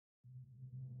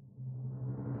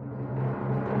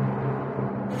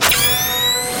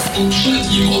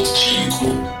poprzednim odcinku.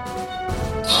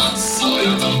 A co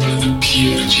ja tam będę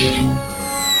pierdzielił?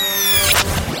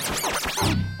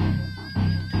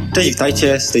 Cześć,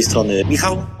 witajcie, z tej strony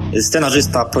Michał,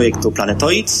 scenarzysta projektu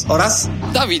Planetoids oraz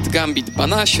Dawid Gambit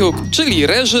Banasiuk, czyli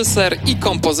reżyser i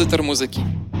kompozytor muzyki.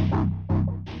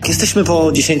 Jesteśmy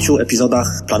po 10 epizodach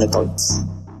Planetoids.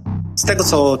 Z tego,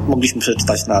 co mogliśmy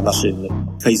przeczytać na naszym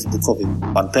facebookowym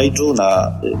fanpage'u,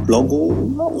 na blogu,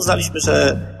 uznaliśmy,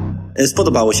 że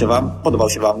podobał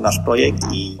się wam nasz projekt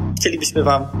i chcielibyśmy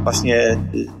wam właśnie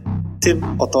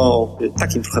tym oto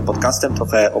takim trochę podcastem,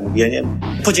 trochę omówieniem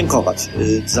podziękować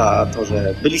za to,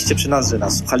 że byliście przy nas, że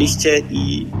nas słuchaliście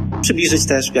i przybliżyć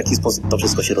też, w jaki sposób to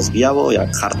wszystko się rozwijało,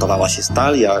 jak hartowała się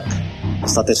stal, jak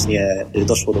ostatecznie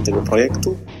doszło do tego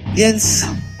projektu. Więc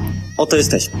oto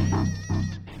jesteśmy.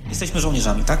 Jesteśmy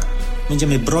żołnierzami, tak?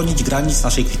 Będziemy bronić granic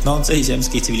naszej kwitnącej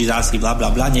ziemskiej cywilizacji, bla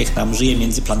bla bla, niech nam żyje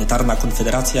międzyplanetarna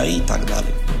konfederacja i tak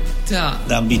dalej. Tak.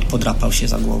 Gambit podrapał się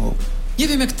za głową. Nie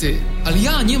wiem jak ty, ale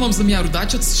ja nie mam zamiaru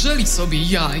dać odstrzelić sobie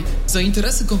jaj za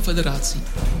interesy Konfederacji.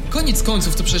 Koniec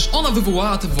końców to przecież ona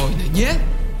wywołała tę wojnę, nie?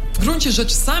 W gruncie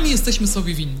rzeczy sami jesteśmy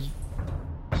sobie winni.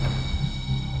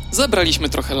 Zebraliśmy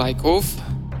trochę lajków.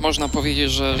 Można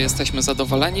powiedzieć, że jesteśmy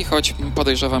zadowoleni, choć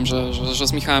podejrzewam, że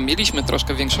z Michałem mieliśmy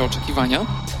troszkę większe oczekiwania.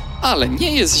 Ale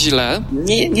nie jest źle.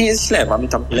 Nie jest źle. Mamy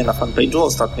tam ile na fanpage'u?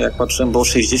 Ostatnio jak patrzyłem, było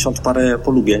 60 parę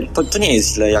polubień. To nie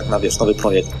jest źle jak na, nowy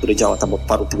projekt, który działa tam od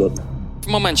paru tygodni. W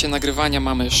momencie nagrywania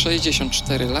mamy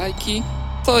 64 lajki.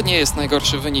 To nie jest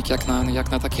najgorszy wynik jak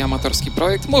na taki amatorski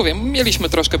projekt. Mówię, mieliśmy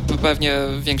troszkę pewnie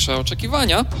większe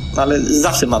oczekiwania. Ale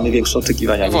zawsze mamy większe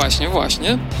oczekiwania.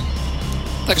 Właśnie.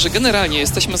 Także generalnie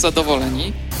jesteśmy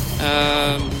zadowoleni.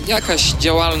 Jakaś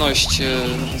działalność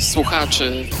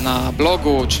słuchaczy na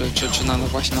blogu czy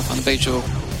właśnie na fanpage'u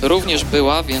również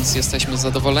była, więc jesteśmy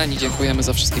zadowoleni. Dziękujemy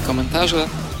za wszystkie komentarze.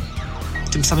 W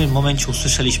tym samym momencie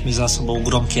usłyszeliśmy za sobą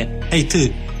gromkie „Ej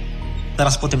ty!”.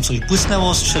 Zaraz potem coś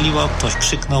błysnęło, strzeliło, ktoś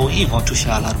krzyknął i włączył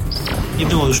się alarm. Nie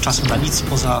było już czasu na nic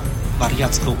poza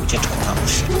wariacką ucieczką na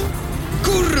wsi.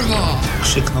 Kurwa!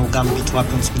 Krzyknął Gambit,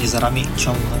 łapiąc mnie za ramię i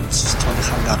ciągnąc w stronę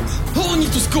hangarów. Oni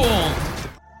tu skąd?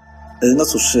 No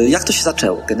cóż, jak to się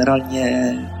zaczęło?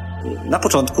 Generalnie na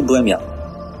początku byłem ja.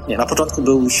 Na początku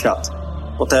był świat.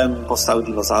 Potem powstały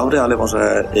dinozaury, ale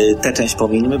może tę część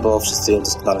pomińmy, bo wszyscy ją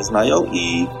doskonale znają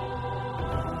i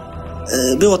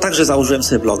było tak, że założyłem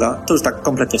sobie bloga, to już tak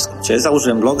kompletnie w skrócie.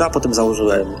 Założyłem bloga, potem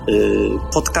założyłem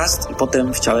podcast i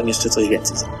potem chciałem jeszcze coś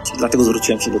więcej zrobić. Dlatego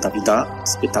zwróciłem się do Dawida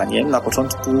z pytaniem. Na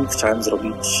początku chciałem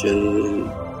zrobić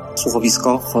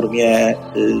słuchowisko w formie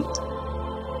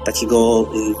takiego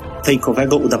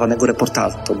fejkowego, udawanego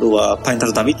reportażu. To była,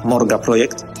 pamiętasz Dawid? Morga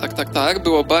projekt? Tak,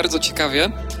 było bardzo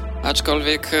ciekawie.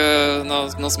 Aczkolwiek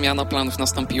zmiana planów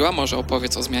nastąpiła. Może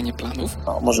opowiedz o zmianie planów?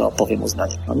 Może opowiem o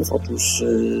zmianie planów. Otóż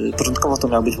początkowo to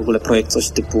miał być w ogóle projekt coś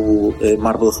typu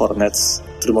Marble Hornets,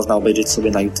 który można obejrzeć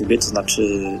sobie na YouTubie, to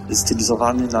znaczy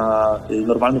stylizowany na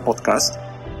normalny podcast.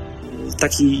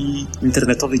 Taki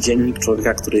internetowy dziennik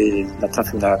człowieka, który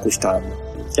natrafił na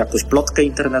jakąś plotkę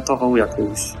internetową,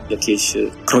 jakieś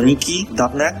kroniki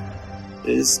dawne,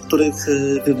 z których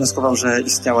wywnioskował, że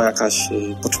istniała jakaś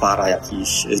poczwara,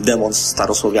 jakiś demon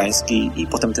starosłowiański i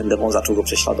potem ten demon zaczął go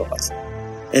prześladować.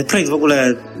 Projekt w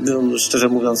ogóle był, szczerze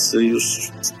mówiąc,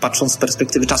 już patrząc z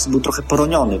perspektywy czasu, był trochę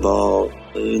poroniony, bo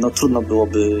trudno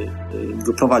byłoby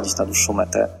go prowadzić na dłuższą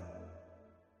metę.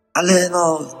 Ale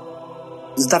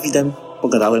z Dawidem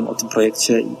pogadałem o tym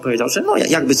projekcie i powiedział, że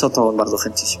jakby co, to on bardzo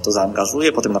chętnie się w to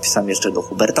zaangażuje. Potem napisałem jeszcze do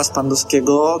Huberta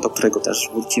Spandowskiego, do którego też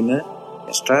wrócimy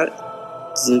jeszcze,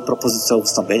 z propozycją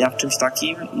wstąpienia w czymś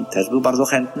takim i też był bardzo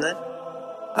chętny,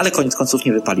 ale koniec końców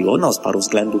nie wypaliło, z paru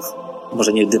względów.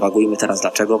 Może nie dywagujmy teraz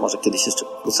dlaczego, może kiedyś jeszcze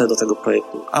wrócę do tego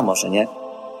projektu, a może nie.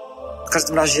 W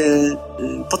każdym razie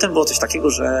potem było coś takiego,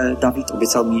 że Dawid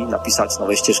obiecał mi napisać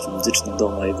nowe ścieżki muzyczne do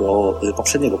mojego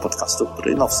poprzedniego podcastu,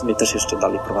 który w sumie też jeszcze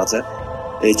dalej prowadzę.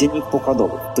 Dziennik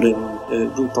pokładowy, w którym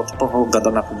był to typowo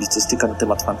gadana publicystyka na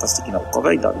temat fantastyki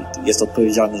naukowej. Dawid jest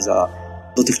odpowiedzialny za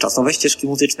dotychczasowe ścieżki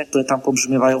muzyczne, które tam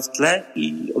pobrzmiewają w tle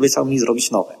i obiecał mi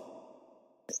zrobić nowe.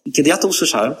 I kiedy ja to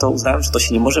usłyszałem, to uznałem, że to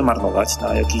się nie może marnować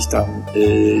na jakiś tam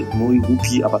mój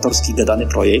głupi, amatorski, gadany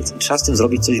projekt i trzeba z tym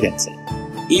zrobić coś więcej.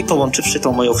 I połączywszy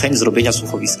tą moją chęć zrobienia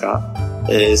słuchowiska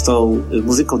z tą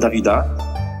muzyką Dawida,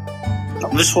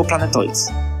 wyszło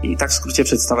Planetoids. I tak w skrócie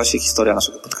przedstawia się historia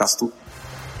naszego podcastu.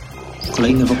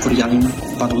 Kolejny Wokorianin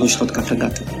wpadł do środka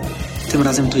fregaty. Tym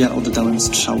razem to ja oddałem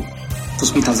strzał.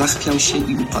 Kosmita zachwiał się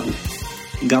i upadł.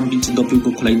 Gambit dobił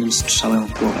go kolejnym strzałem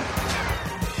w głowę.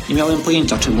 Nie miałem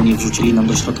pojęcia, czemu nie wrzucili nam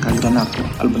do środka granatu,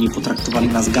 albo nie potraktowali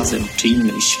nas gazem czy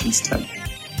innym świństwem.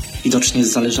 Widocznie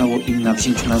zależało im na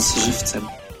wzięciu nas żywcem.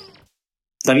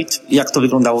 Dawid, jak to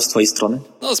wyglądało z twojej strony?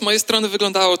 No, z mojej strony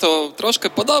wyglądało to troszkę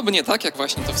podobnie, tak jak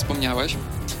właśnie to wspomniałeś.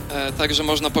 Także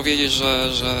można powiedzieć,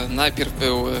 że najpierw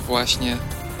był właśnie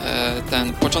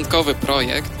ten początkowy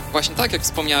projekt, właśnie tak jak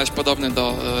wspomniałeś, podobny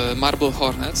do Marble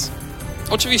Hornets.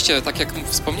 Oczywiście, tak jak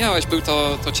wspomniałeś, był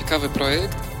to ciekawy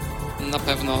projekt. Na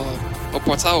pewno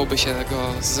opłacałoby się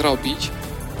go zrobić,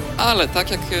 ale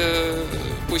tak jak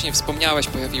później wspomniałeś,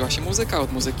 pojawiła się muzyka,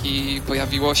 od muzyki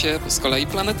pojawiło się z kolei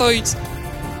Planetoids.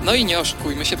 No i nie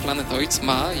oszukujmy się, Planetoids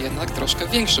ma jednak troszkę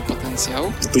większy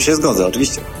potencjał. Tu się zgodzę,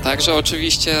 oczywiście. Także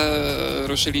oczywiście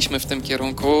ruszyliśmy w tym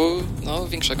kierunku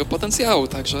większego potencjału,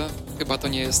 także chyba to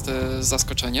nie jest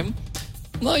zaskoczeniem.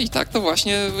 No i tak to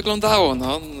właśnie wyglądało.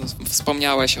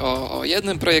 Wspomniałeś o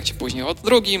jednym projekcie, później o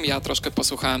drugim. Ja troszkę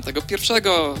posłuchałem tego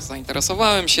pierwszego,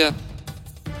 zainteresowałem się.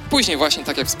 Później właśnie,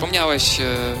 tak jak wspomniałeś,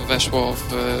 weszło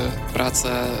w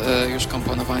pracę już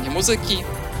komponowanie muzyki.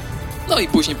 No i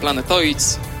później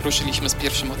Planetoids. Ruszyliśmy z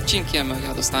pierwszym odcinkiem,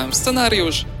 ja dostałem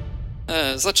scenariusz.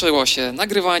 Zaczęło się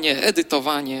nagrywanie,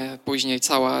 edytowanie, później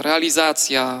cała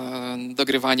realizacja,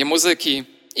 dogrywanie muzyki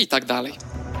i tak dalej.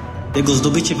 Jego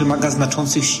zdobycie wymaga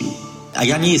znaczących sił, a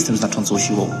ja nie jestem znaczącą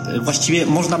siłą. Właściwie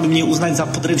można by mnie uznać za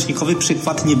podręcznikowy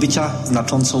przykład niebycia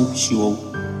znaczącą siłą.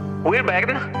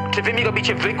 Wilburn, czy wy mi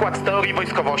robicie wykład z teorii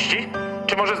wojskowości?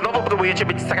 Czy może znowu próbujecie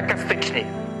być sarkastyczni?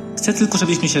 Chcę tylko,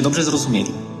 żebyśmy się dobrze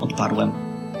zrozumieli,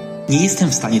 odparłem. Nie jestem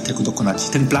w stanie tego dokonać.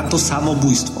 Ten plan to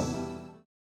samobójstwo.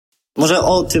 Może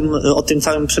o tym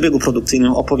całym przebiegu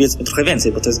produkcyjnym opowiedzmy trochę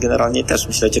więcej, bo to jest generalnie też,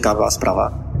 myślę, ciekawa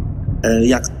sprawa.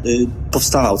 Jak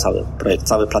powstawał cały projekt,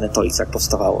 cały Planetoids, jak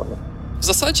powstawało. W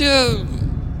zasadzie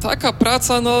taka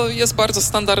praca jest bardzo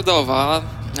standardowa.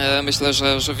 Myślę,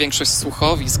 że większość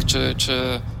słuchowisk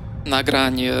czy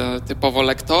nagrań typowo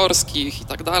lektorskich i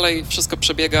tak dalej, wszystko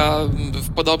przebiega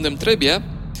w podobnym trybie.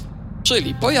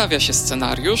 Czyli pojawia się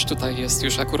scenariusz, tutaj jest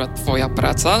już akurat twoja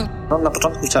praca. Na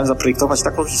początku chciałem zaprojektować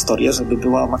taką historię, żeby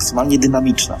była maksymalnie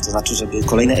dynamiczna, to znaczy, żeby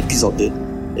kolejne epizody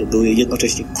były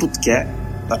jednocześnie krótkie.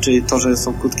 Znaczy to, że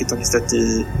są krótkie, to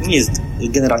niestety nie jest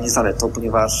generalnie zaletą,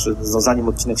 ponieważ zanim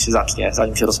odcinek się zacznie,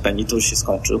 zanim się rozpędzi, to już się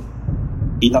skończył.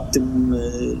 I nad tym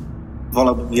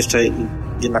wolałbym jeszcze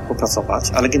jednak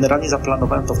popracować, ale generalnie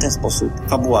zaplanowałem to w ten sposób.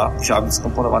 Fabuła musiała być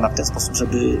skomponowana w ten sposób,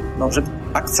 żeby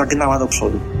akcja gnała do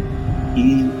przodu.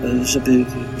 I żeby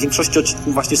w większości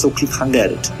odcinków właśnie są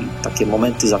cliffhangery, czyli takie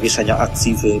momenty zawieszenia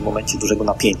akcji w momencie dużego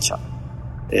napięcia,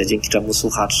 dzięki czemu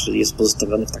słuchacz jest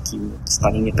pozostawiony w takim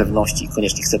stanie niepewności i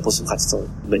koniecznie chce posłuchać, co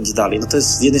będzie dalej. To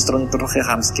jest z jednej strony trochę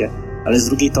chamskie, ale z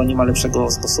drugiej to nie ma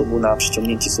lepszego sposobu na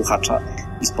przyciągnięcie słuchacza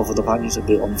i spowodowanie,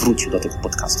 żeby on wrócił do tego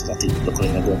podcastu, do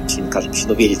kolejnego odcinka, żeby się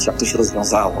dowiedzieć, jak to się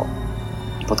rozwiązało.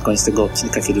 I pod koniec tego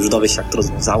odcinka, kiedy już dowie się, jak to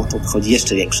rozwiązało, to wychodzi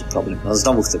jeszcze większy problem.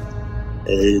 Znowu chce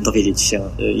dowiedzieć się,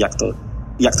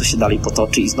 jak to się dalej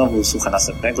potoczy i znowu słucha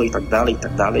następnego i tak dalej, i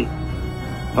tak dalej.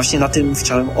 Właśnie na tym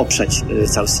chciałem oprzeć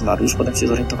cały scenariusz. Potem się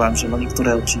zorientowałem, że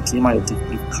niektóre odcinki nie mają tych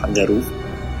hangerów,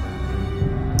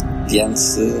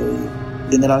 więc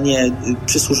generalnie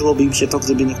przysłużyłoby im się to,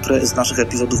 gdyby niektóre z naszych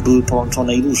epizodów były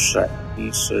połączone i dłuższe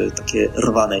niż takie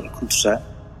rwane i krótsze.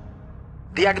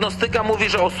 Diagnostyka mówi,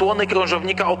 że osłony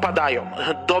krążownika opadają.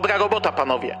 Dobra robota,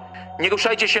 panowie. Nie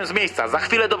ruszajcie się z miejsca, za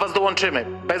chwilę do was dołączymy.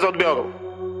 Bez odbioru.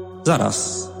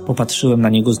 Zaraz. Popatrzyłem na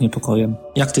niego z niepokojem.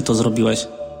 Jak ty to zrobiłeś?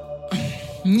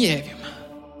 Nie wiem.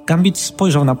 Gambit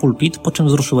spojrzał na pulpit, po czym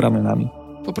wzruszył ramionami.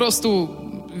 Po prostu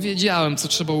wiedziałem, co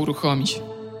trzeba uruchomić.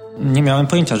 Nie miałem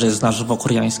pojęcia, że znasz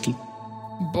wokoriański.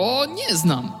 Bo nie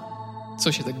znam.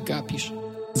 Co się tak gapisz?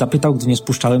 Zapytał, gdy nie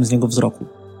spuszczałem z niego wzroku.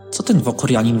 Co ten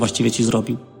wokorianin właściwie ci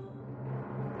zrobił?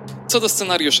 Co do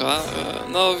scenariusza,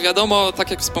 wiadomo,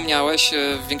 tak jak wspomniałeś,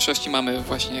 w większości mamy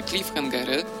właśnie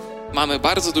cliffhangery. Mamy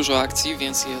bardzo dużo akcji,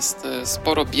 więc jest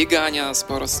sporo biegania,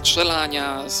 sporo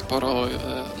strzelania, sporo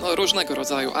różnego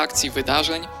rodzaju akcji,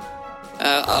 wydarzeń.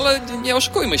 Ale nie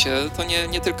oszukujmy się, to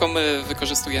nie tylko my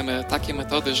wykorzystujemy takie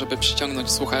metody, żeby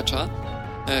przyciągnąć słuchacza.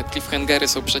 Cliffhangery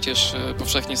są przecież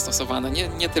powszechnie stosowane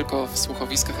nie tylko w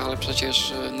słuchowiskach, ale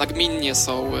przecież nagminnie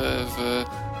są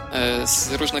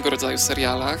w różnego rodzaju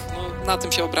serialach. Na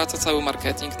tym się obraca cały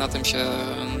marketing, na tym się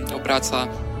obraca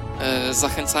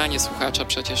zachęcanie słuchacza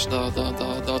przecież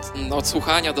do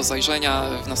odsłuchania, do zajrzenia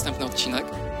w następny odcinek.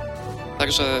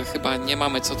 Także chyba nie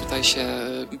mamy co tutaj się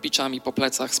biczami po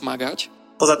plecach smagać.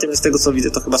 Poza tym, z tego co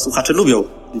widzę, to chyba słuchacze lubią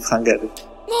cliffhangery.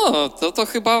 To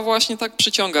chyba właśnie tak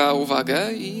przyciąga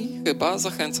uwagę i chyba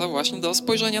zachęca właśnie do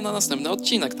spojrzenia na następny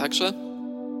odcinek. Także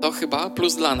to chyba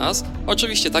plus dla nas.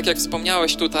 Oczywiście, tak jak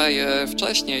wspomniałeś tutaj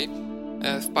wcześniej,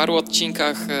 W paru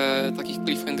odcinkach takich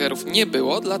cliffhangerów nie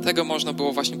było, dlatego można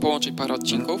było właśnie połączyć parę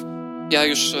odcinków. Ja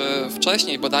już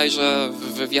wcześniej, bodajże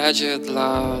w wywiadzie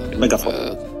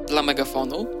dla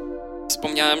Megafonu,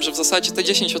 wspomniałem, że w zasadzie te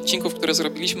 10 odcinków, które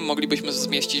zrobiliśmy, moglibyśmy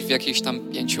zmieścić w jakichś tam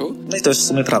 5. No i to jest w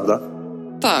sumie prawda.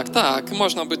 Tak,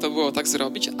 można by to było tak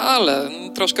zrobić, ale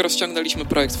troszkę rozciągnęliśmy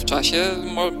projekt w czasie.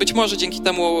 Być może dzięki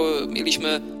temu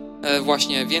mieliśmy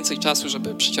właśnie więcej czasu,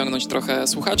 żeby przyciągnąć trochę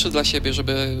słuchaczy dla siebie,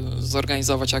 żeby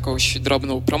zorganizować jakąś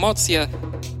drobną promocję,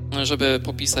 żeby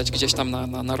popisać gdzieś tam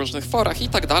na różnych forach i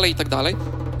tak dalej.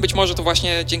 Być może to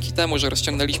właśnie dzięki temu, że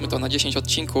rozciągnęliśmy to na 10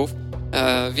 odcinków,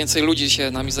 więcej ludzi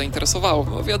się nami zainteresowało.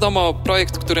 No wiadomo,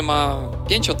 projekt, który ma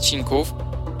 5 odcinków,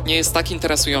 nie jest tak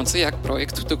interesujący jak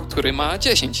projekt, który ma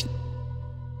 10.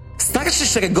 Starszy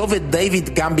szeregowy David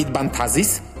Gambit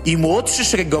Bantazis i młodszy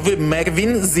szeregowy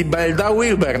Mervyn Zibelda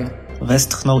Wilburn.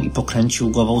 Westchnął i pokręcił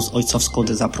głową z ojcowską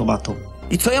dezaprobatą.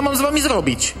 I co ja mam z wami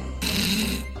zrobić?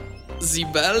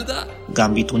 Zibelda?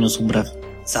 Gambit uniósł brew.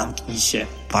 Zamknij się,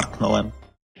 parknąłem.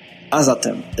 A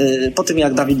zatem, po tym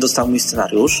jak Dawid dostał mój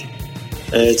scenariusz,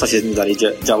 co się z nim dalej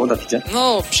działo, Dawidzie?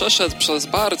 No, przeszedł przez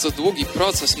bardzo długi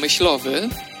proces myślowy,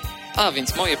 a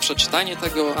więc moje przeczytanie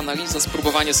tego, analiza,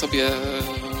 spróbowanie sobie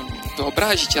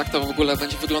wyobrazić, jak to w ogóle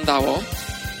będzie wyglądało.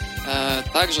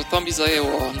 Także to mi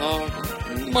zajęło, no,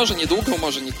 może niedługą,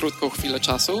 może nie krótką chwilę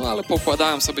czasu, ale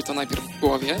poukładałem sobie to najpierw w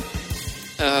głowie.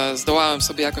 Zdołałem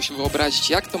sobie jakoś wyobrazić,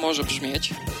 jak to może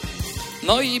brzmieć.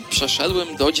 No i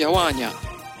przeszedłem do działania.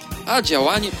 A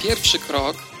działanie, pierwszy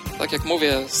krok, tak jak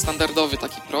mówię, standardowy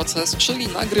taki proces, czyli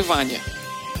nagrywanie.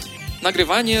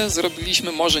 Nagrywanie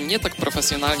zrobiliśmy może nie tak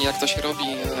profesjonalnie, jak to się robi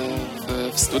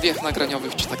w studiach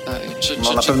nagraniowych, czy tak dalej.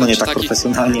 Na pewno nie tak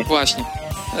profesjonalnie. Właśnie.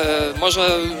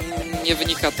 Może nie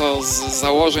wynika to z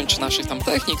założeń czy naszych tam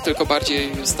technik, tylko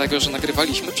bardziej z tego, że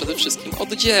nagrywaliśmy przede wszystkim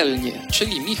oddzielnie.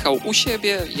 Czyli Michał u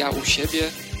siebie, ja u siebie.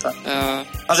 Tak.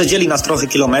 A że dzieli nas trochę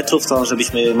kilometrów, to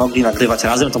żebyśmy mogli nagrywać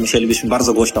razem, to musielibyśmy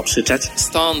bardzo głośno krzyczeć.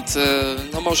 Stąd,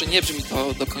 no może nie brzmi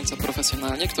to do końca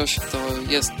profesjonalnie. Ktoś, kto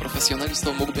jest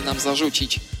profesjonalistą, mógłby nam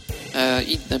zarzucić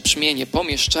inne brzmienie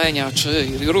pomieszczenia, czy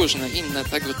różne inne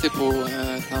tego typu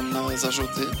tam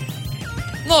zarzuty.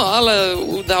 No, ale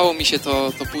udało mi się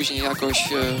to później jakoś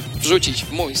wrzucić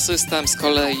w mój system, z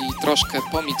kolei troszkę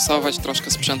pomiksować,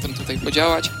 troszkę sprzętem tutaj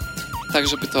podziałać, tak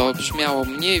żeby to brzmiało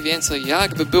mniej więcej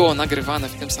jakby było nagrywane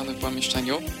w tym samym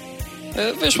pomieszczeniu.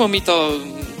 Wyszło mi to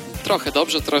trochę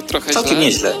dobrze, trochę całkiem źle.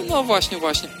 nieźle. No właśnie.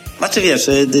 Znaczy wiesz,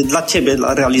 dla ciebie,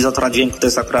 dla realizatora dźwięku to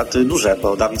jest akurat duże,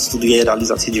 bo Dawid studiuje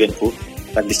realizację dźwięku.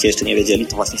 Jakbyście jeszcze nie wiedzieli,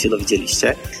 to właśnie się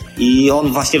dowiedzieliście. I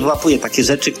on właśnie wyłapuje takie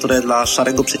rzeczy, które dla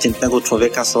szarego, przeciętnego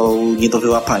człowieka są nie do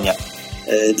wyłapania.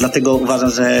 Dlatego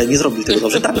uważam, że nie zrobił tego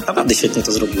dobrze. Dawid, naprawdę świetnie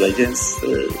to zrobiłeś, więc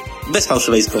bez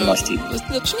fałszywej skromności.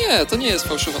 Znaczy nie, to nie jest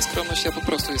fałszywa skromność, ja po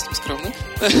prostu jestem skromny.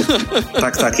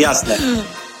 Tak, jasne.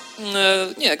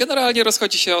 Nie, generalnie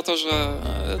rozchodzi się o to, że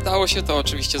dało się to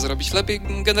oczywiście zrobić lepiej.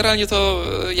 Generalnie to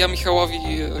ja Michałowi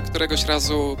któregoś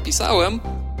razu pisałem.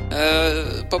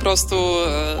 Po prostu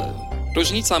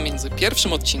różnica między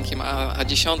pierwszym odcinkiem a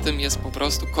 10 jest po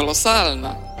prostu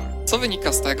kolosalna. Co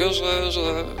wynika z tego,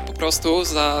 że po prostu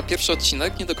za pierwszy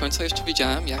odcinek nie do końca jeszcze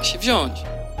wiedziałem, jak się wziąć.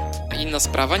 Inna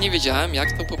sprawa, nie wiedziałem,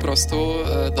 jak to po prostu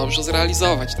dobrze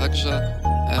zrealizować. Także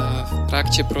w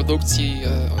trakcie produkcji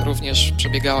również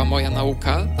przebiegała moja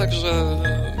nauka. Także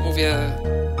mówię,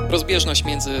 rozbieżność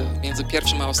między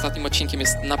pierwszym a ostatnim odcinkiem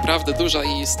jest naprawdę duża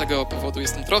i z tego powodu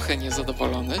jestem trochę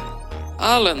niezadowolony.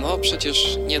 Ale no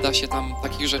przecież nie da się tam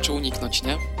takich rzeczy uniknąć,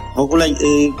 nie? W ogóle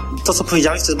to, co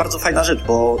powiedziałeś, to jest bardzo fajna rzecz,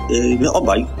 bo my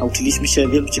obaj nauczyliśmy się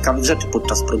wielu ciekawych rzeczy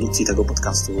podczas produkcji tego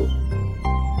podcastu.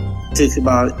 Ty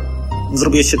chyba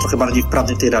zrobiłeś się trochę bardziej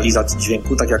wprawny w tej realizacji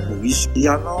dźwięku, tak jak mówisz.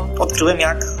 Ja odkryłem,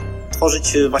 jak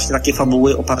tworzyć właśnie takie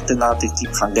fabuły oparte na tych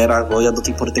cliffhangerach, bo ja do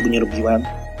tej pory tego nie robiłem.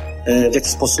 W jaki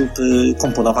sposób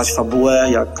komponować fabułę,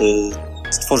 jak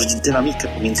stworzyć dynamikę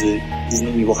pomiędzy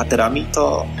głównymi bohaterami,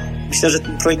 to myślę, że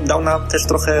ten projekt dał nam też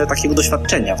trochę takiego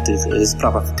doświadczenia w tych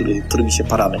sprawach, którymi się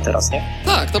paramy teraz, nie?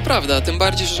 Tak, to prawda. Tym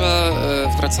bardziej, że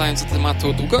wracając do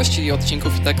tematu długości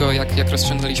odcinków i tego, jak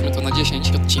rozciągnęliśmy to na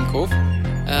 10 odcinków,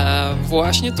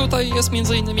 właśnie tutaj jest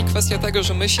między innymi kwestia tego,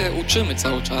 że my się uczymy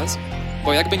cały czas,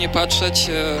 bo jakby nie patrzeć,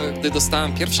 gdy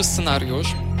dostałem pierwszy scenariusz,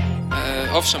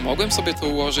 owszem, mogłem sobie to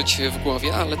ułożyć w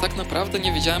głowie, ale tak naprawdę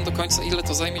nie wiedziałem do końca, ile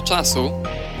to zajmie czasu.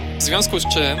 W związku z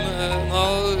czym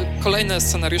kolejne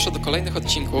scenariusze do kolejnych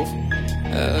odcinków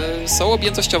są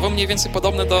objętościowo mniej więcej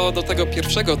podobne do tego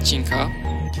pierwszego odcinka.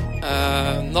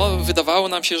 Wydawało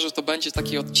nam się, że to będzie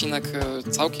taki odcinek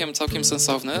całkiem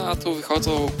sensowny, a tu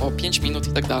wychodzą po 5 minut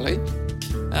i tak dalej.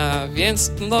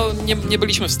 Więc no, nie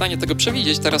byliśmy w stanie tego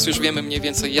przewidzieć. Teraz już wiemy mniej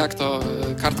więcej, jak to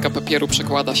kartka papieru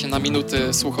przekłada się na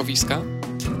minuty słuchowiska.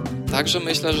 Także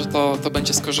myślę, że to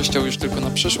będzie z korzyścią już tylko na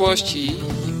przyszłość i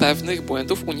pewnych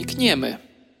błędów unikniemy.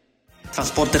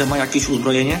 Transporter ma jakieś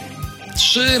uzbrojenie?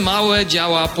 3 małe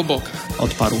działa po bokach.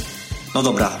 Odparł. No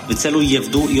dobra, wyceluj je w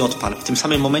dół i odpal. W tym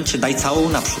samym momencie daj całą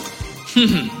naprzód.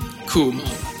 Kumo.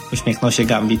 Uśmiechnął się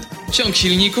Gambit. Ciąg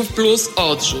silników plus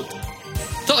odrzut.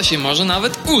 To się może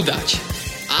nawet udać.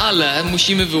 Ale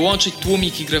musimy wyłączyć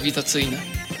tłumiki grawitacyjne.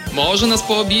 Może nas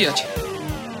poobijać.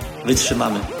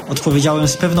 Wytrzymamy. Odpowiedziałem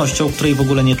z pewnością, której w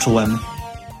ogóle nie czułem.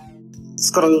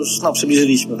 Skoro już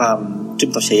przybliżyliśmy wam,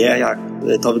 czym to się je, jak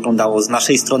to wyglądało z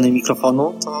naszej strony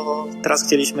mikrofonu, to teraz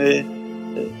chcieliśmy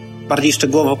bardziej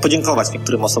szczegółowo podziękować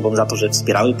niektórym osobom za to, że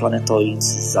wspierały Planetoid,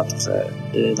 za to, że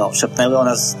szepnęły o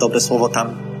nas dobre słowo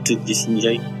tam czy gdzieś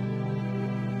indziej.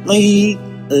 No i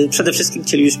przede wszystkim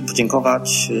chcielibyśmy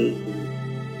podziękować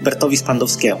Bertowi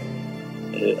Spandowskiemu,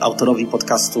 autorowi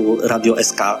podcastu Radio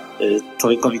SK,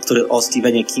 człowiekowi, który o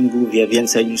Stephenie Kingu wie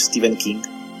więcej niż Stephen King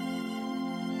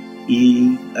i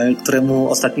któremu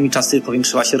ostatnimi czasy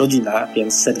powiększyła się rodzina,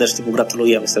 więc serdecznie mu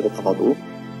gratulujemy z tego powodu.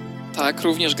 Tak,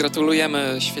 również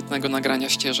gratulujemy świetnego nagrania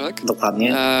ścieżek.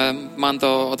 Dokładnie.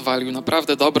 Mando odwalił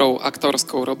naprawdę dobrą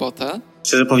aktorską robotę.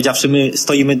 Szczerze powiedziawszy, my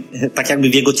stoimy tak jakby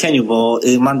w jego cieniu, bo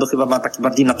Mando chyba ma taki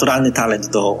bardziej naturalny talent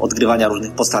do odgrywania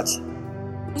różnych postaci.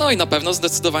 No i na pewno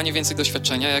zdecydowanie więcej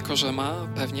doświadczenia, jako że ma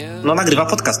pewnie... nagrywa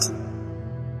podcast.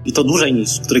 I to dłużej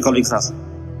niż którykolwiek z nas.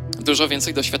 Dużo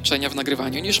więcej doświadczenia w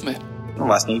nagrywaniu niż my. No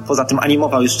właśnie, i poza tym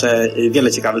animował jeszcze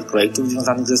wiele ciekawych projektów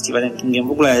związanych ze Stephenem Kingiem.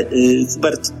 W ogóle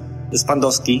Hubert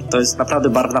Spandowski to jest naprawdę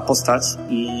barwna postać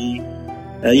i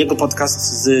jego podcast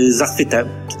z zachwytem,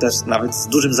 czy też nawet z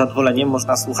dużym zadowoleniem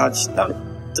można słuchać, nawet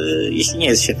jeśli nie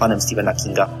jest się fanem Stephena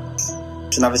Kinga,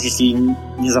 czy nawet jeśli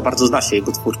nie za bardzo zna się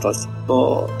jego twórczość,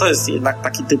 bo to jest jednak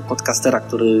taki typ podcastera,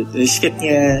 który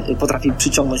świetnie potrafi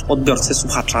przyciągnąć odbiorcę,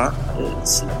 słuchacza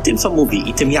z tym, co mówi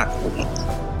i tym, jak mówi.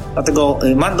 Dlatego,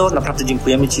 Mando, naprawdę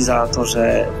dziękujemy Ci za to,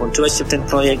 że włączyłeś się w ten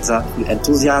projekt, za Twój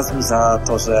entuzjazm, za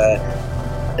to, że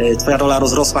Twoja rola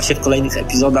rozrosła się w kolejnych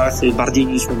epizodach bardziej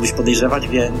niż mógłbyś podejrzewać,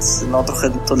 więc trochę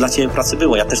to dla Ciebie pracy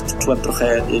było. Ja też czułem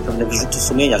trochę pewne wyrzuty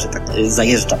sumienia, że tak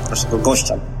zajeżdżam naszego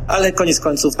gościa. Ale koniec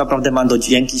końców naprawdę, Mando,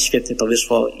 dzięki, świetnie to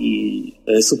wyszło i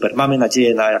super. Mamy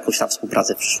nadzieję na jakąś tam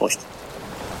współpracę w przyszłości.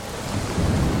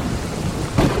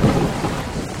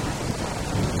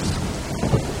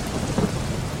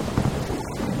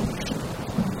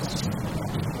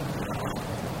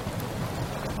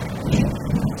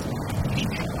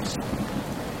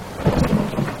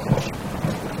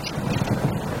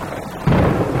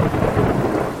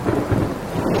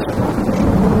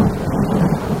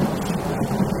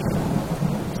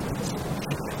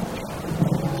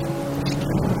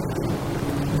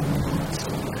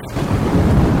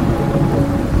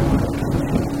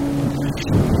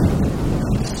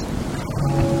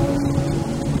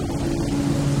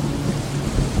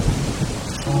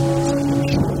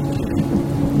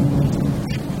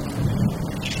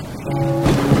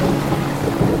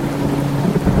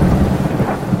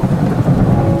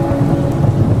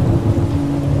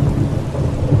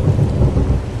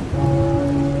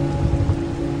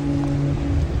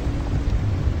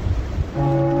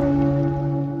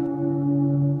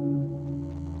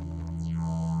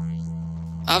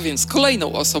 A więc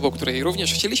kolejną osobą, której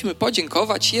również chcieliśmy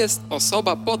podziękować, jest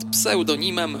osoba pod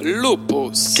pseudonimem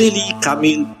Lupus. Czyli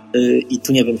Kamil, i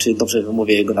tu nie wiem, czy dobrze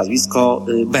wymówię jego nazwisko,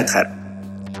 Bether,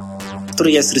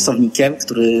 który jest rysownikiem,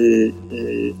 który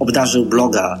obdarzył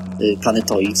bloga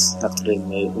Planetoids, na którym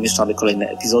umieszczamy kolejne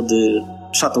epizody,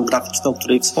 szatą graficzną,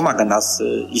 której wspomaga nas,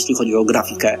 jeśli chodzi o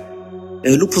grafikę.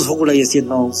 Lupus w ogóle jest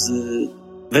jedną z...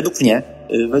 Według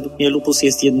mnie Lupus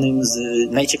jest jednym z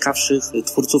najciekawszych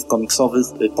twórców komiksowych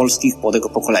polskich młodego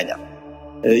pokolenia.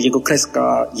 Jego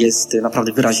kreska jest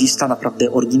naprawdę wyrazista,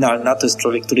 naprawdę oryginalna. To jest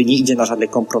człowiek, który nie idzie na żadne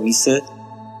kompromisy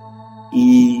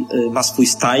i ma swój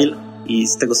style i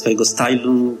z tego swojego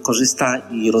stylu korzysta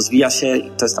i rozwija się.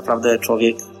 I to jest naprawdę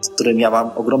człowiek, z którym ja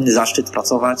mam ogromny zaszczyt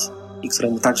pracować i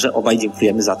któremu także obaj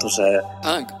dziękujemy za to, że...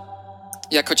 Tak.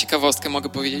 Jako ciekawostkę mogę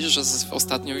powiedzieć, że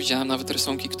ostatnio widziałem nawet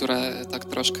rysunki, które tak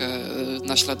troszkę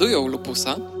naśladują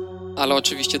Lupusa, ale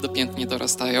oczywiście dopiętnie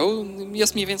dorastają.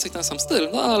 Jest mniej więcej ten sam styl,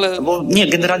 ale... Bo nie,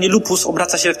 generalnie Lupus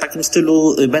obraca się w takim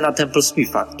stylu Bena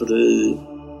Temple-Smitha, który...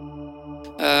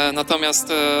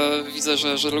 Natomiast widzę,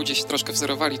 że ludzie się troszkę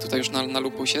wzorowali tutaj już na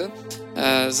Lupusie.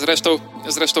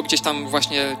 Zresztą gdzieś tam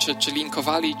właśnie czy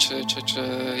linkowali, czy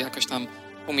jakoś tam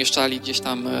umieszczali gdzieś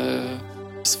tam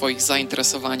w swoich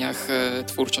zainteresowaniach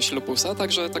twórczość Lupusa,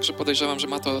 także podejrzewam, że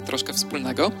ma to troszkę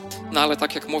wspólnego. No ale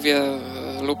tak jak mówię,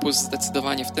 Lupus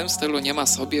zdecydowanie w tym stylu nie ma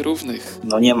sobie równych.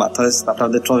 No nie ma, to jest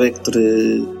naprawdę człowiek,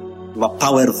 który ma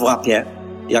power w łapie.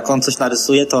 Jak on coś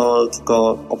narysuje, to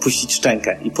tylko opuścić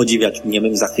szczękę i podziwiać w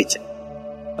niemym zachwycie.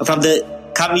 Naprawdę,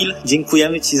 Kamil,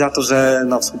 dziękujemy Ci za to, że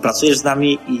współpracujesz z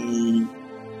nami i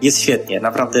jest świetnie.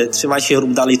 Naprawdę trzymaj się,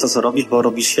 rób dalej to, co robisz, bo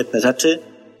robisz świetne rzeczy.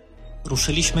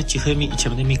 Ruszyliśmy cichymi i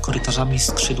ciemnymi korytarzami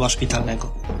skrzydła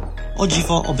szpitalnego. O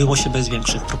dziwo obyło się bez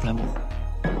większych problemów.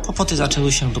 Kłopoty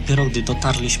zaczęły się dopiero, gdy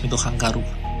dotarliśmy do hangarów.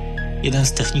 Jeden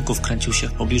z techników kręcił się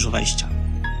w pobliżu wejścia.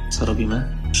 Co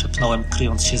robimy? Szepnąłem,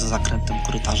 kryjąc się za zakrętem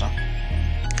korytarza.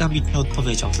 Gambit nie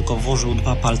odpowiedział, tylko włożył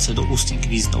 2 palce do ust i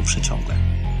gwizdał przeciągle.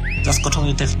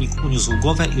 Zaskoczony technik uniósł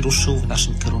głowę i ruszył w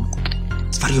naszym kierunku.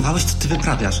 Zwariowałeś, co ty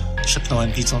wyprawiasz?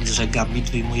 Szepnąłem, widząc, że Gambit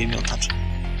wyjmuje miotacz.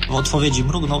 W odpowiedzi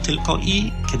mrugnął tylko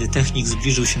i, kiedy technik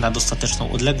zbliżył się na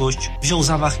dostateczną odległość, wziął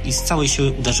zamach i z całej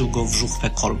siły uderzył go w żuchwę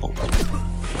kolbą.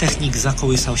 Technik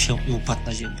zakołysał się i upadł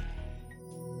na ziemię.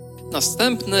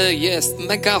 Następny jest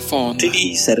Megafon.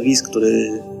 Czyli serwis,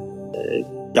 który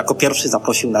jako pierwszy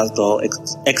zaprosił nas do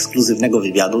ekskluzywnego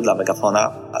wywiadu dla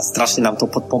Megafona, a strasznie nam to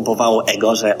podpompowało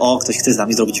ego, że ktoś chce z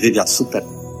nami zrobić wywiad, super.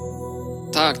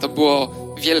 Tak, to było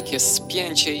wielkie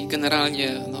spięcie i generalnie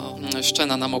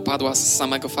szczena nam opadła z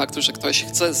samego faktu, że ktoś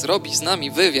chce zrobić z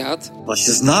nami wywiad.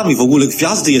 Właśnie z nami, w ogóle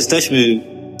gwiazdy jesteśmy,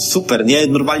 super, nie?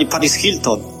 Normalnie Paris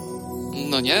Hilton.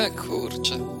 No nie,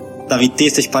 kurczę. Dawid, ty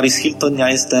jesteś Paris Hilton, ja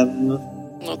jestem...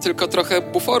 No tylko trochę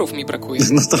buforów mi brakuje.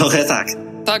 No trochę tak.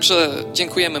 Także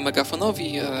dziękujemy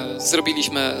Megafonowi.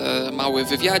 Zrobiliśmy mały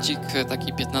wywiadzik,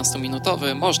 taki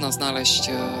 15-minutowy. Można znaleźć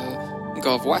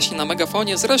go właśnie na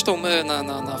Megafonie. Zresztą my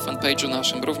na fanpage'u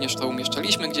naszym również to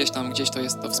umieszczaliśmy gdzieś to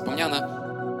jest to wspomniane.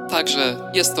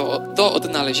 Także jest to do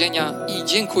odnalezienia i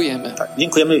dziękujemy. Tak,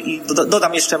 dziękujemy i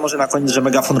dodam jeszcze może na koniec, że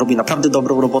Megafon robi naprawdę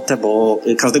dobrą robotę, bo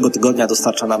każdego tygodnia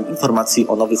dostarcza nam informacji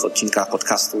o nowych odcinkach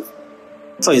podcastów,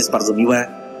 co jest bardzo miłe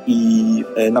i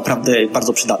naprawdę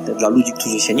bardzo przydatne dla ludzi,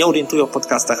 którzy się nie orientują w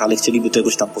podcastach, ale chcieliby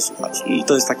czegoś tam posłuchać. I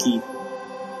to jest taki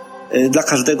dla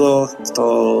każdego,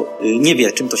 kto nie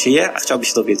wie, czym to się je, a chciałby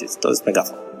się dowiedzieć. To jest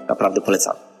Megafon. Naprawdę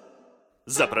polecamy.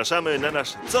 Zapraszamy na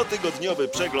nasz cotygodniowy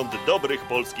przegląd dobrych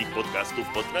polskich podcastów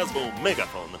pod nazwą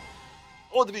Megafon.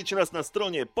 Odwiedź nas na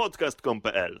stronie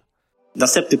podcast.com.pl.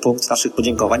 Następny punkt naszych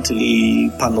podziękowań,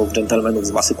 czyli panów dżentelmenów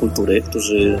z Masy Kultury,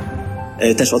 którzy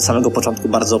też od samego początku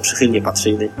bardzo przychylnie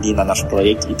patrzyli na nasz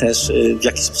projekt i też w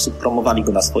jakiś sposób promowali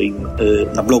go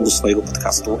na blogu swojego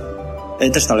podcastu.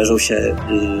 Też należą się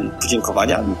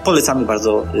podziękowania. Polecamy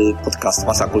bardzo podcast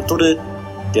Masa Kultury,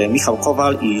 gdzie Michał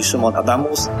Kowal i Szymon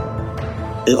Adamus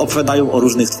opowiadają o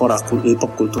różnych tworach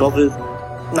popkulturowych.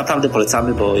 Naprawdę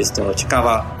polecamy, bo jest to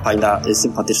ciekawa, fajna,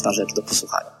 sympatyczna rzecz do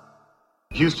posłuchania.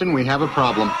 Houston, we have a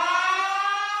problem.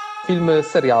 Filmy,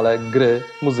 seriale, gry,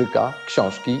 muzyka,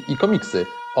 książki i komiksy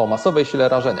o masowej sile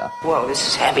rażenia. Wow, this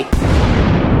is heavy.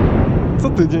 Co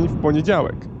tydzień w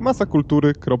poniedziałek.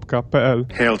 masakultury.pl.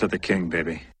 Hail to the king,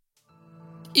 baby.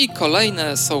 I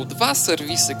kolejne są 2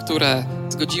 serwisy, które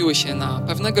zgodziły się na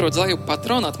pewnego rodzaju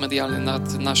patronat medialny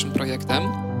nad naszym projektem,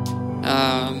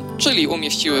 czyli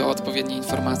umieściły odpowiednie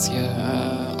informacje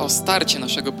o starcie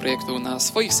naszego projektu na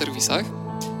swoich serwisach,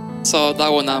 co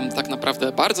dało nam tak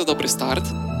naprawdę bardzo dobry start,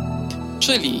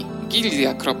 czyli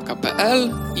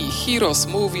gildia.pl i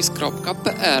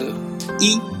heroesmovies.pl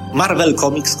i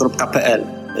marvelcomics.pl.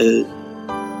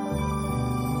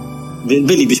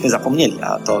 Bylibyśmy zapomnieli,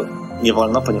 a to nie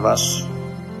wolno, ponieważ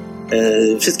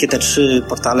wszystkie te 3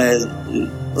 portale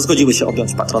zgodziły się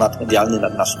objąć patronat medialny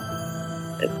nad naszym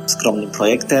skromnym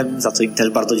projektem, za co im też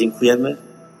bardzo dziękujemy.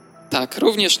 Tak,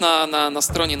 również na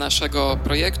stronie naszego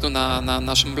projektu, na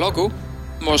naszym blogu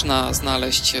można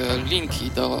znaleźć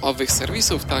linki do owych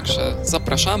serwisów, także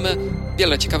zapraszamy.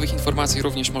 Wiele ciekawych informacji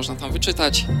również można tam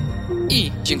wyczytać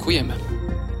i dziękujemy.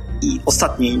 I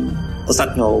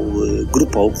ostatnią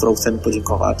grupą, której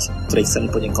chcemy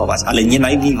podziękować, ale nie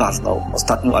najmniej ważną,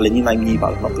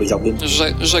 powiedziałbym.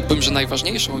 Rzekłbym, że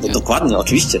najważniejszą. Nie? Dokładnie,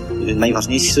 oczywiście.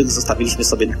 Najważniejszych zostawiliśmy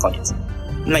sobie na koniec.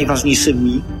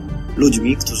 Najważniejszymi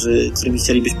ludźmi, którymi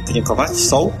chcielibyśmy podziękować,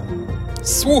 są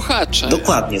słuchacze.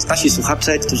 Dokładnie, nasi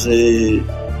słuchacze, którzy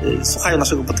słuchają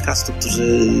naszego podcastu,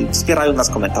 którzy wspierają nas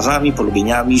komentarzami,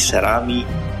 polubieniami, share'ami.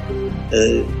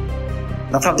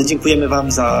 Naprawdę dziękujemy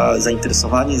wam za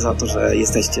zainteresowanie, za to, że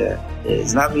jesteście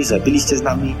z nami, że byliście z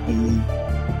nami i...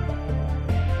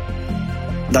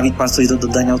 Dawid, masz coś do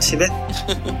dodania od siebie?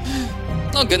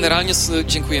 No, generalnie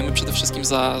dziękujemy przede wszystkim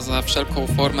za wszelką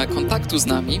formę kontaktu z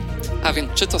nami, a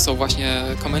więc czy to są właśnie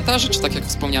komentarze, czy tak jak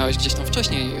wspomniałeś gdzieś tam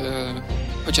wcześniej,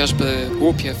 chociażby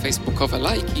głupie facebookowe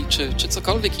lajki, czy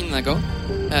cokolwiek innego.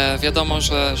 Wiadomo,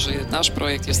 że nasz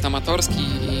projekt jest amatorski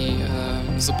i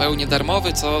zupełnie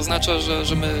darmowy, co oznacza,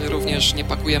 że my również nie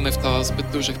pakujemy w to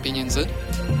zbyt dużych pieniędzy,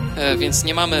 więc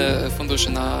nie mamy funduszy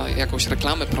na jakąś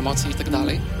reklamę, promocję i tak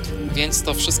dalej. Więc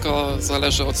to wszystko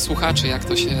zależy od słuchaczy, jak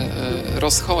to się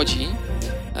rozchodzi.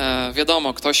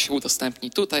 Wiadomo, ktoś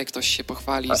udostępni tutaj, ktoś się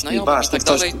pochwali znajomym i tak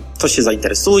dalej. Ktoś się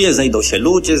zainteresuje, zejdą się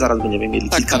ludzie, zaraz będziemy mieli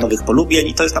kilka nowych polubień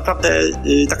i to jest naprawdę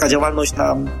taka działalność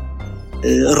nam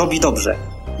robi dobrze,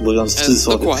 mówiąc w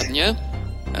cudzysłowie. Dokładnie.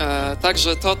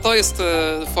 Także to jest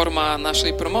forma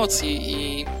naszej promocji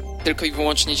i tylko i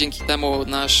wyłącznie dzięki temu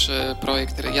nasz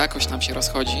projekt jakoś nam się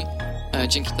rozchodzi.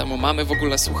 Dzięki temu mamy w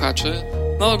ogóle słuchaczy.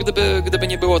 No, gdyby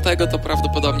nie było tego, to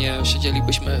prawdopodobnie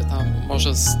siedzielibyśmy tam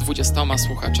może z 20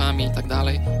 słuchaczami i tak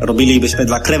dalej. Robilibyśmy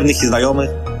dla krewnych i znajomych?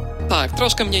 Tak,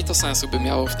 troszkę mniej to sensu by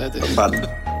miało wtedy. Dokładnie.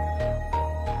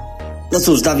 No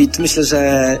cóż, Dawid, myślę,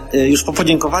 że już po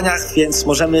podziękowaniach, więc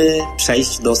możemy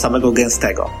przejść do samego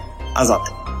gęstego. A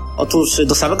zatem, otóż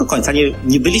do samego końca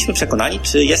nie byliśmy przekonani,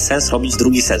 czy jest sens robić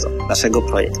drugi sezon naszego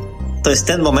projektu. To jest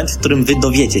ten moment, w którym wy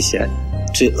dowiecie się,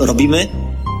 czy robimy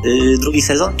drugi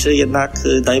sezon, czy jednak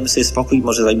dajemy sobie spokój i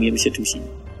może zajmujemy się czymś innym.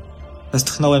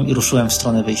 Westchnąłem i ruszyłem w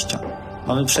stronę wyjścia.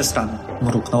 Mamy przesrane.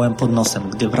 Mruknąłem pod nosem,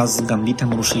 gdy wraz z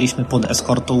Gambitem ruszyliśmy pod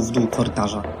eskortą w dół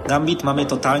korytarza. Gambit, mamy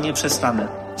totalnie przesrane.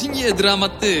 Nie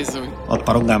dramatyzuj.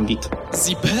 Odparł Gambit.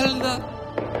 Zibelda?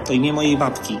 To imię mojej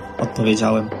babki,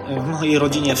 odpowiedziałem. W mojej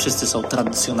rodzinie wszyscy są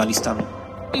tradycjonalistami.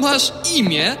 Masz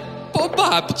imię po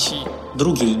babci.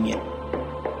 Drugie imię.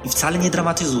 I wcale nie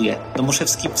dramatyzuję.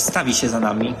 Domoszewski wstawi się za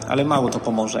nami, ale mało to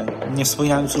pomoże. Nie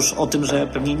wspominając już o tym, że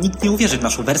pewnie nikt nie uwierzy w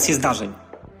naszą wersję zdarzeń.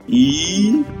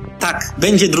 I tak,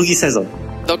 będzie drugi sezon.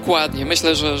 Dokładnie.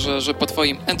 Myślę, że po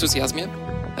twoim entuzjazmie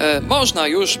można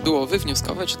już było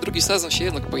wywnioskować, że drugi sezon się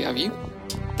jednak pojawi.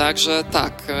 Także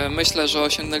tak, myślę, że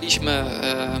osiągnęliśmy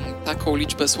taką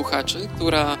liczbę słuchaczy,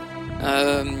 która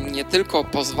nie tylko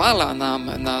pozwala nam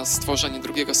na stworzenie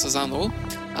drugiego sezonu,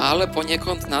 ale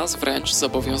poniekąd nas wręcz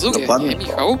zobowiązuje. Dokładnie. Nie,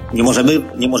 Michał?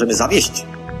 Nie możemy zawieść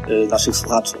naszych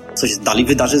słuchaczy. Coś dalej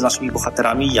wydarzy z naszymi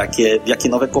bohaterami, jakie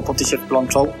nowe kłopoty się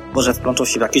wplączą. Może wplączą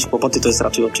się w jakieś kłopoty, to jest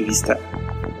raczej oczywiste.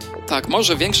 Tak,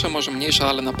 może większe, może mniejsze,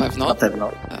 ale na pewno. Na pewno.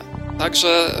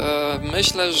 Także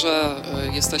myślę, że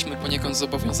jesteśmy poniekąd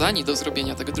zobowiązani do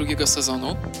zrobienia tego drugiego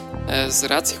sezonu z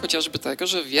racji chociażby tego,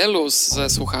 że wielu ze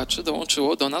słuchaczy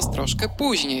dołączyło do nas troszkę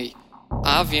później,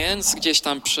 a więc gdzieś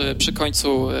tam przy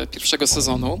końcu pierwszego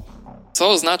sezonu, co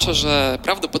oznacza, że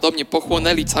prawdopodobnie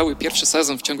pochłonęli cały pierwszy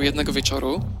sezon w ciągu jednego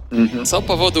wieczoru, co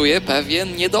powoduje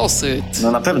pewien niedosyt.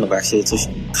 No na pewno, bo jak się coś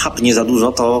chapnie za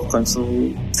dużo, to w końcu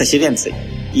chce się więcej.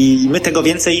 I my tego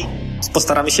więcej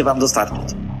postaramy się wam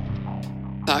dostarczyć.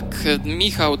 Tak,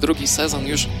 Michał drugi sezon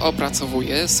już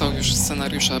opracowuje, są już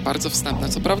scenariusze bardzo wstępne,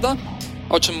 co prawda,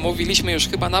 o czym mówiliśmy już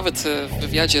chyba nawet w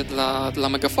wywiadzie dla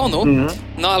Megafonu,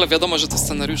 no ale wiadomo, że te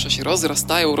scenariusze się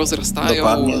rozrastają,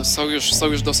 Dokładnie. są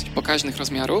już dosyć pokaźnych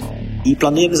rozmiarów. I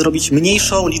planujemy zrobić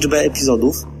mniejszą liczbę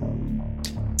epizodów.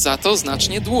 Za to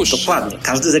znacznie dłuższe. Dokładnie,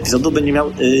 każdy z epizodów będzie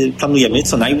miał, planujemy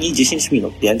co najmniej 10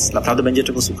 minut, więc naprawdę będzie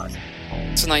czego słuchać.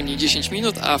 Co najmniej 10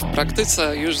 minut, a w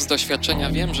praktyce już z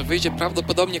doświadczenia wiem, że wyjdzie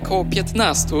prawdopodobnie koło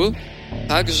 15,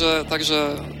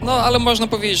 także no ale można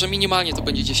powiedzieć, że minimalnie to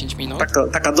będzie 10 minut.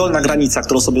 Taka dolna granica,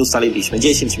 którą sobie ustaliliśmy,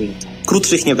 10 minut.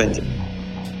 Krótszych nie będzie.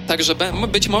 Także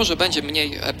być może będzie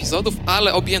mniej epizodów,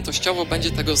 ale objętościowo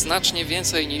będzie tego znacznie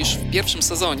więcej niż w pierwszym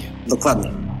sezonie.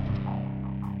 Dokładnie.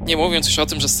 Nie mówiąc już o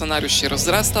tym, że scenariusz się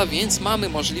rozrasta, więc mamy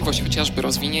możliwość chociażby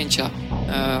rozwinięcia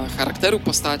charakteru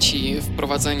postaci,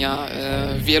 wprowadzenia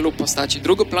wielu postaci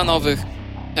drugoplanowych.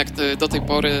 Jak do tej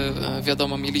pory,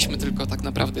 wiadomo, mieliśmy tylko tak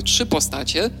naprawdę 3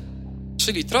 postacie,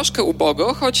 czyli troszkę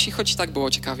ubogo, choć i tak było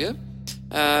ciekawie.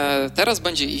 Teraz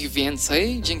będzie ich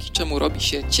więcej, dzięki czemu robi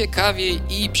się ciekawiej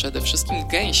i przede wszystkim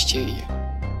gęściej.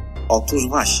 Otóż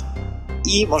właśnie.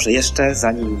 I może jeszcze,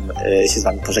 zanim się z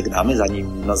wami pożegnamy,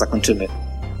 zanim zakończymy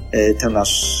ten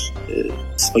nasz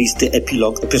swoisty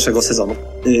epilog do pierwszego sezonu,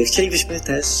 chcielibyśmy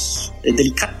też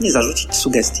delikatnie zarzucić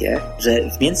sugestię, że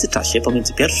w międzyczasie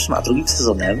pomiędzy pierwszym a drugim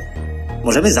sezonem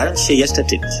możemy zająć się jeszcze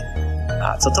czymś.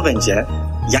 A co to będzie,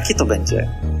 jakie to będzie,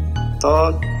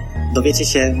 to dowiecie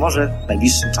się może w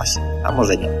najbliższym czasie, a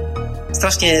może nie.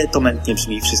 Strasznie to mętnie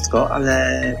brzmi wszystko,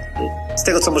 ale z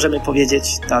tego, co możemy powiedzieć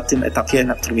na tym etapie,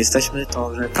 na którym jesteśmy,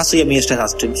 to że pracujemy jeszcze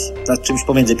nad czymś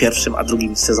pomiędzy pierwszym a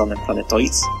drugim sezonem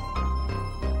Planetoids.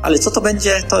 Ale co to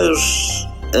będzie, to już,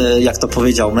 jak to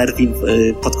powiedział Mervin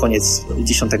pod koniec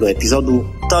 10. epizodu,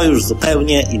 to już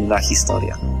zupełnie inna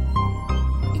historia.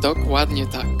 Dokładnie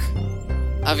tak.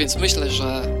 A więc myślę,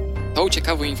 że tą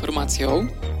ciekawą informacją,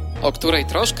 o której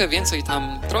troszkę więcej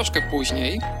tam, troszkę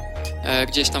później,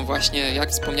 gdzieś tam właśnie,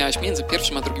 jak wspomniałeś, między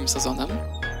pierwszym a drugim sezonem.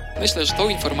 Myślę, że tą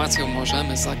informacją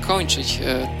możemy zakończyć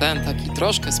ten taki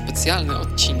troszkę specjalny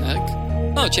odcinek.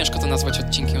 No, ciężko to nazwać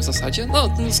odcinkiem w zasadzie. No,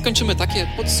 skończymy takie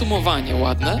podsumowanie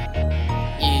ładne.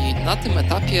 I na tym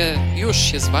etapie już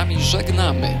się z wami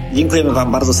żegnamy. Dziękujemy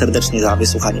wam bardzo serdecznie za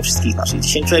wysłuchanie wszystkich naszych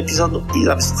 10 epizodów i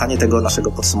za wysłuchanie tego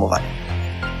naszego podsumowania.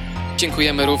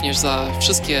 Dziękujemy również za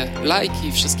wszystkie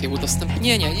lajki, wszystkie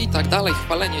udostępnienia i tak dalej,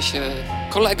 chwalenie się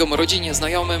kolegom, rodzinie,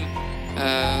 znajomym.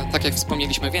 Tak jak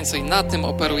wspomnieliśmy, więcej na tym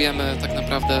operujemy tak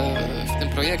naprawdę w tym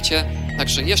projekcie.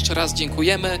 Także jeszcze raz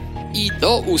dziękujemy i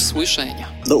do usłyszenia.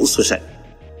 Do usłyszenia.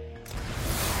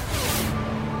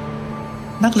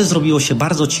 Nagle zrobiło się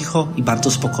bardzo cicho i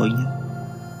bardzo spokojnie.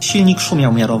 Silnik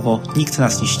szumiał miarowo, nikt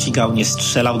nas nie ścigał, nie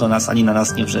strzelał do nas, ani na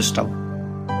nas nie wrzeszczał.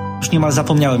 Już niemal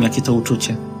zapomniałem, jakie to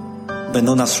uczucie.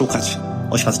 Będą nas szukać,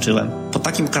 oświadczyłem. Po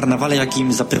takim karnawale, jaki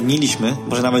im zapewniliśmy,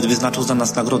 może nawet wyznaczył za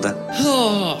nas nagrodę.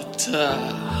 O, tak.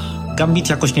 Gambit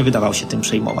jakoś nie wydawał się tym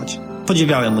przejmować.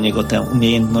 Podziwiałem u niego tę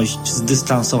umiejętność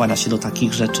zdystansowania się do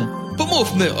takich rzeczy.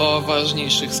 Pomówmy o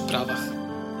ważniejszych sprawach.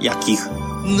 Jakich?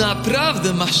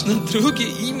 Naprawdę masz na drugie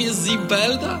imię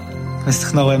Zibelda?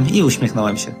 Westchnąłem i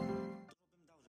uśmiechnąłem się.